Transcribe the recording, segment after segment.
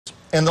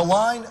In the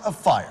line of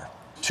fire,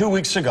 2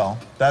 weeks ago,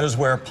 that is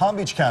where Palm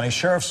Beach County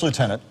Sheriff's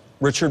Lieutenant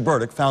Richard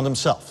Burdick found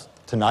himself.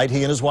 Tonight,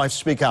 he and his wife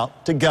speak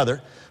out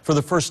together for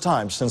the first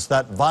time since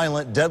that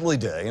violent, deadly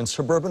day in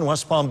suburban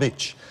West Palm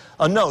Beach.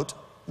 A note,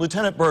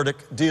 Lieutenant Burdick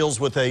deals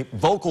with a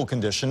vocal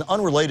condition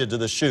unrelated to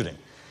the shooting.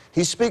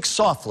 He speaks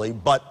softly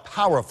but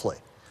powerfully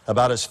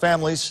about his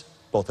families,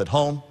 both at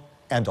home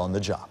and on the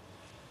job.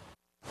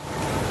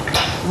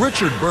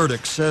 Richard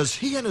Burdick says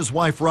he and his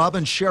wife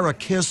Robin share a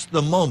kiss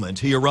the moment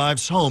he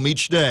arrives home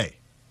each day.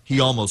 He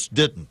almost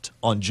didn't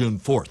on June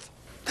 4th.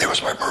 It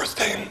was my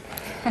birthday,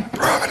 and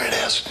Robin had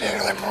asked me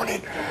that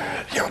morning,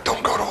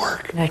 don't go to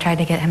work. I tried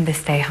to get him to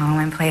stay home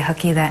and play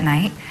hooky that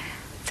night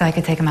so I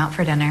could take him out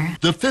for dinner.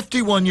 The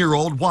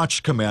 51-year-old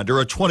watch commander,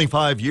 a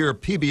 25-year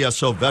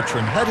PBSO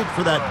veteran, headed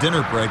for that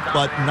dinner break,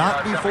 but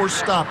not before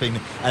stopping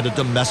at a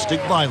domestic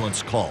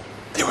violence call.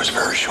 It was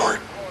very short,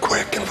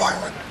 quick, and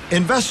violent.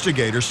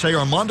 Investigators say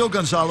Armando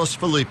Gonzalez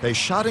Felipe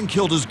shot and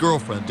killed his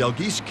girlfriend,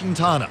 Delgis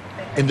Quintana.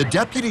 In the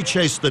deputy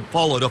chase that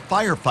followed, a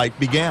firefight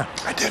began.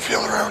 I did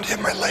feel around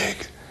hit my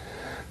leg,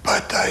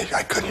 but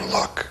I couldn't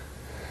look.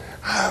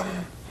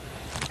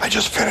 I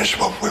just finished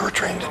what we were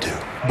trained to do.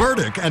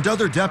 Burdick and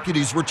other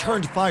deputies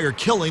returned fire,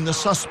 killing the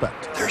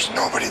suspect. There's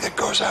nobody that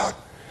goes out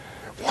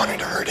wanting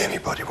to hurt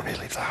anybody when they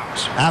leave the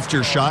house.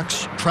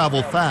 Aftershocks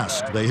travel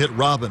fast. They hit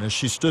Robin as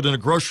she stood in a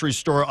grocery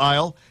store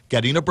aisle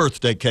getting a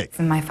birthday cake.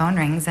 And my phone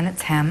rings and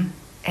it's him,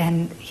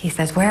 and he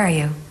says, "Where are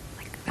you?"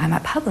 I'm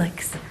at Publix.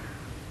 Is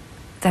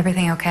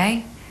everything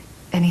okay?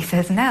 And he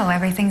says, "No,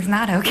 everything's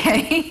not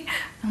okay."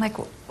 I'm like,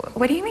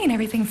 "What do you mean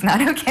everything's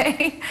not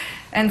okay?"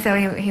 And so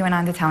he went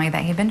on to tell me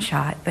that he'd been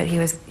shot, but he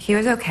was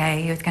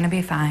okay. He was going to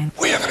be fine.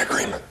 We have an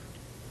agreement.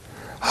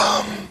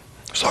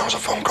 As long as a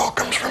phone call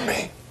comes from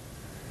me,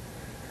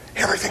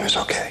 everything is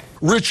okay.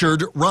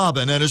 Richard,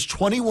 Robin, and his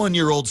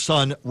 21-year-old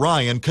son,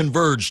 Ryan,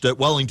 converged at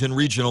Wellington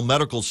Regional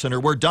Medical Center,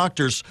 where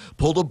doctors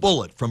pulled a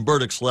bullet from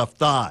Burdick's left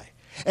thigh.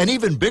 An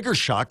even bigger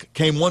shock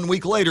came 1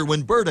 week later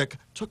when Burdick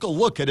took a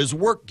look at his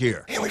work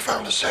gear. And we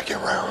found a second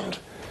round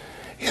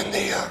in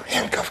the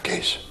handcuff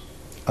case.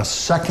 A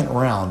second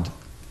round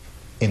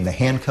in the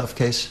handcuff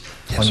case?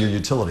 Yes, on sir. Your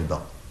utility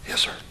belt?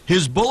 Yes, sir.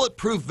 His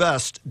bulletproof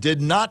vest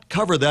did not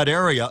cover that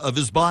area of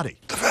his body.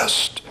 The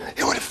vest,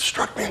 it would have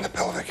struck me in the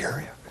pelvic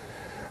area.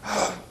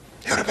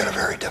 It would have been a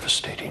very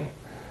devastating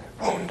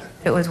wound.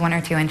 If it was 1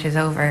 or 2 inches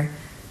over,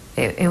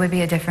 it would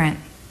be a different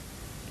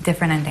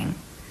ending.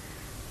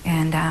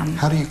 And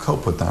how do you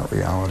cope with that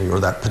reality, or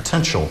that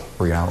potential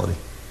reality?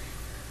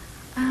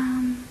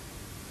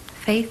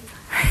 faith.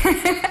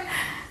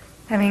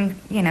 I mean,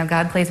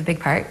 God plays a big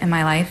part in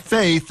my life.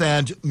 Faith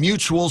and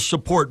mutual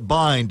support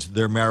bind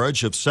their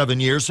marriage of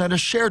 7 years, and a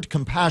shared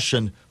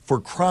compassion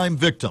for crime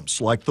victims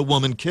like the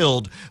woman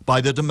killed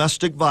by the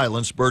domestic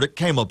violence Burdick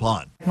came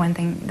upon. One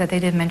thing that they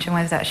did mention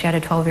was that she had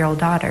a 12-year-old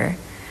daughter,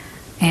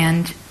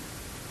 and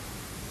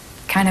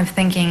kind of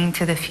thinking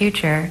to the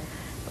future,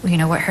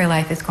 what her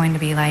life is going to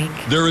be like.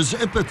 There is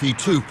empathy,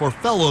 too, for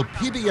fellow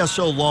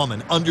PBSO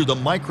lawmen under the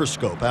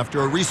microscope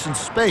after a recent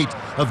spate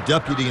of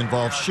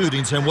deputy-involved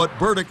shootings and what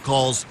Burdick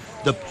calls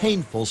the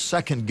painful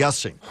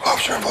second-guessing.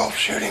 Officer-involved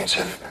shootings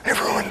have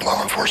ruined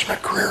law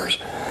enforcement careers,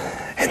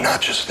 and not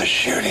just the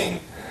shooting,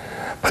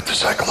 but the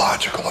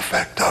psychological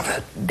effect of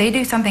it. They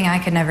do something I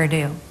could never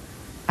do.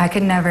 I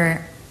could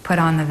never put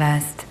on the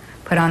vest,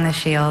 put on the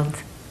shield,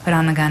 put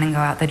on the gun and go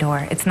out the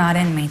door. It's not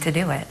in me to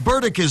do it.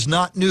 Burdick is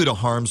not new to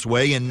harm's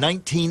way. In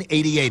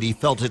 1988, he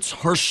felt its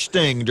harsh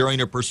sting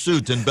during a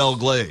pursuit in Belle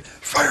Glade.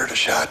 Fired a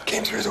shot,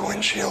 came through the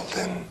windshield,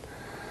 and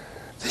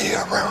the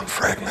round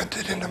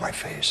fragmented into my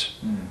face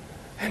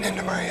and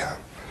into my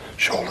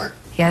shoulder.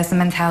 He has the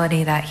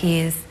mentality that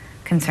he is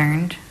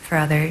concerned for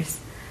others,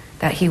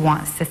 that he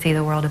wants to see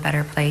the world a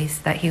better place,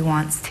 that he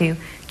wants to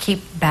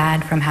keep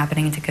bad from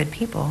happening to good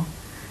people.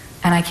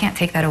 And I can't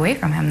take that away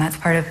from him. That's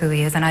part of who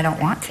he is, and I don't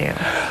want to.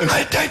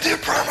 I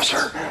did promise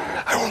her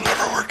I will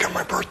never work on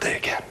my birthday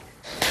again.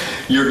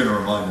 You're going to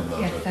remind him of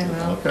Yes, that? I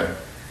will. Okay.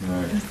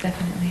 All right. Most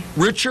definitely.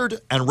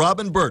 Richard and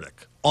Robin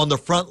Burdick on the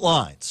front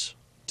lines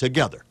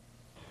together.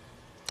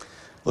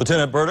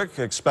 Lieutenant Burdick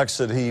expects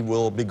that he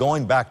will be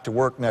going back to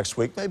work next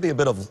week, maybe a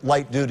bit of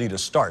light duty to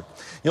start.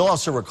 You'll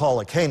also recall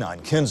a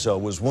canine, Kenzo,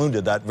 was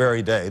wounded that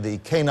very day. The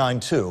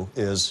canine, too,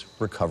 is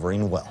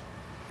recovering well.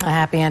 A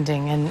happy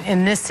ending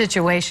in this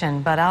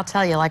situation, but I'll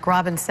tell you, like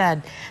Robin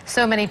said,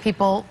 so many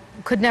people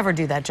could never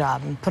do that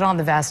job and put on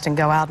the vest and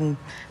go out and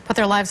put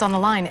their lives on the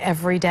line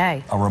every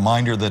day. A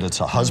reminder that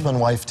it's a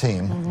husband-wife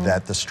team,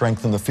 that the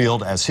strength in the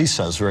field, as he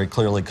says very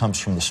clearly, comes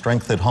from the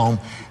strength at home.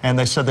 And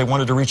they said they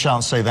wanted to reach out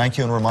and say thank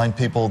you and remind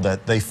people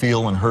that they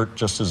feel and hurt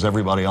just as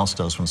everybody else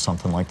does when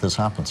something like this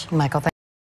happens. Michael,